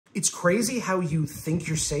It's crazy how you think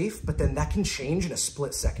you're safe, but then that can change in a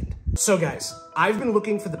split second. So guys, I've been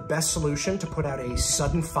looking for the best solution to put out a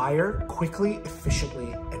sudden fire quickly,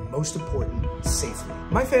 efficiently, and most important, safely.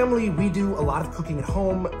 My family, we do a lot of cooking at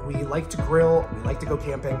home. We like to grill, we like to go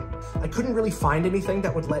camping. I couldn't really find anything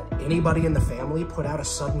that would let anybody in the family put out a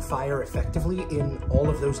sudden fire effectively in all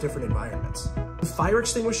of those different environments. With fire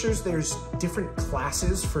extinguishers, there's different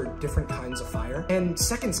classes for different kinds of fire, and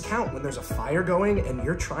seconds count when there's a fire going and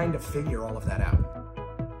you're trying to figure all of that out.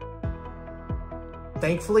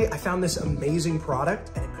 Thankfully, I found this amazing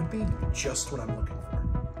product, and it could be just what I'm looking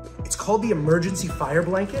for. It's called the Emergency Fire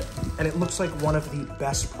Blanket, and it looks like one of the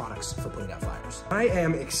best products for putting out fires. I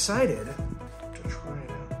am excited to try it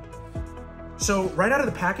out. So right out of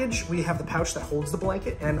the package, we have the pouch that holds the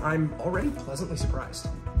blanket, and I'm already pleasantly surprised.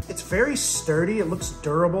 It's very sturdy, it looks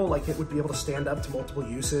durable, like it would be able to stand up to multiple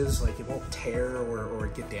uses, like it won't tear or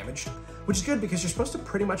get damaged, which is good because you're supposed to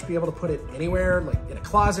pretty much be able to put it anywhere, like in a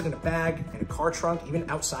closet, in a bag, in a car trunk, even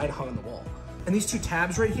outside hung on the wall. And these two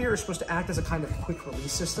tabs right here are supposed to act as a kind of quick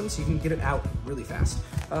release system so you can get it out really fast.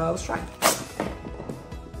 Let's try it.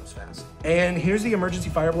 Fast. And here's the emergency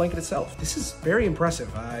fire blanket itself. This is very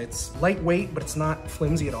impressive. It's lightweight, but it's not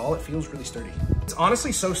flimsy at all. It feels really sturdy. It's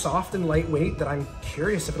honestly so soft and lightweight that I'm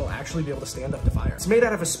curious if it'll actually be able to stand up to fire. It's made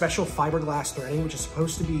out of a special fiberglass threading, which is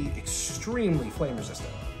supposed to be extremely flame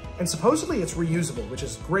resistant. And supposedly it's reusable, which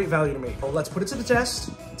is great value to me. Well, let's put it to the test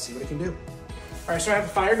and see what it can do. All right, so I have the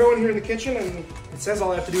fire going here in the kitchen, and it says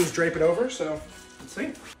all I have to do is drape it over, so let's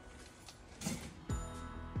see.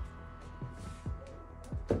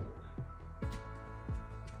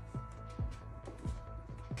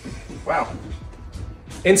 Wow,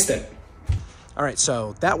 instant. All right,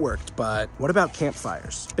 so that worked, but what about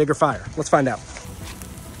campfires? Bigger fire, let's find out.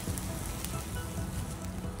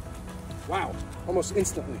 Wow, almost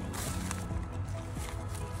instantly.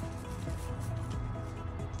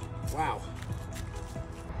 Wow.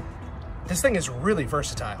 This thing is really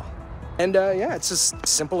versatile. And yeah, it's as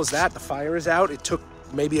simple as that. The fire is out. It took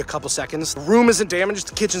maybe a couple seconds. The room isn't damaged,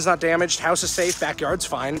 the kitchen's not damaged, house is safe, backyard's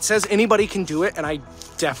fine. It says anybody can do it, and I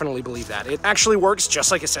definitely believe that. It actually works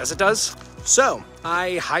just like it says it does. So,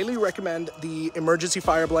 I highly recommend the Emergency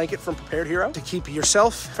Fire Blanket from Prepared Hero to keep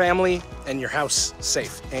yourself, family, and your house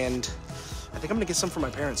safe. And I think I'm gonna get some for my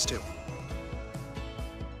parents too.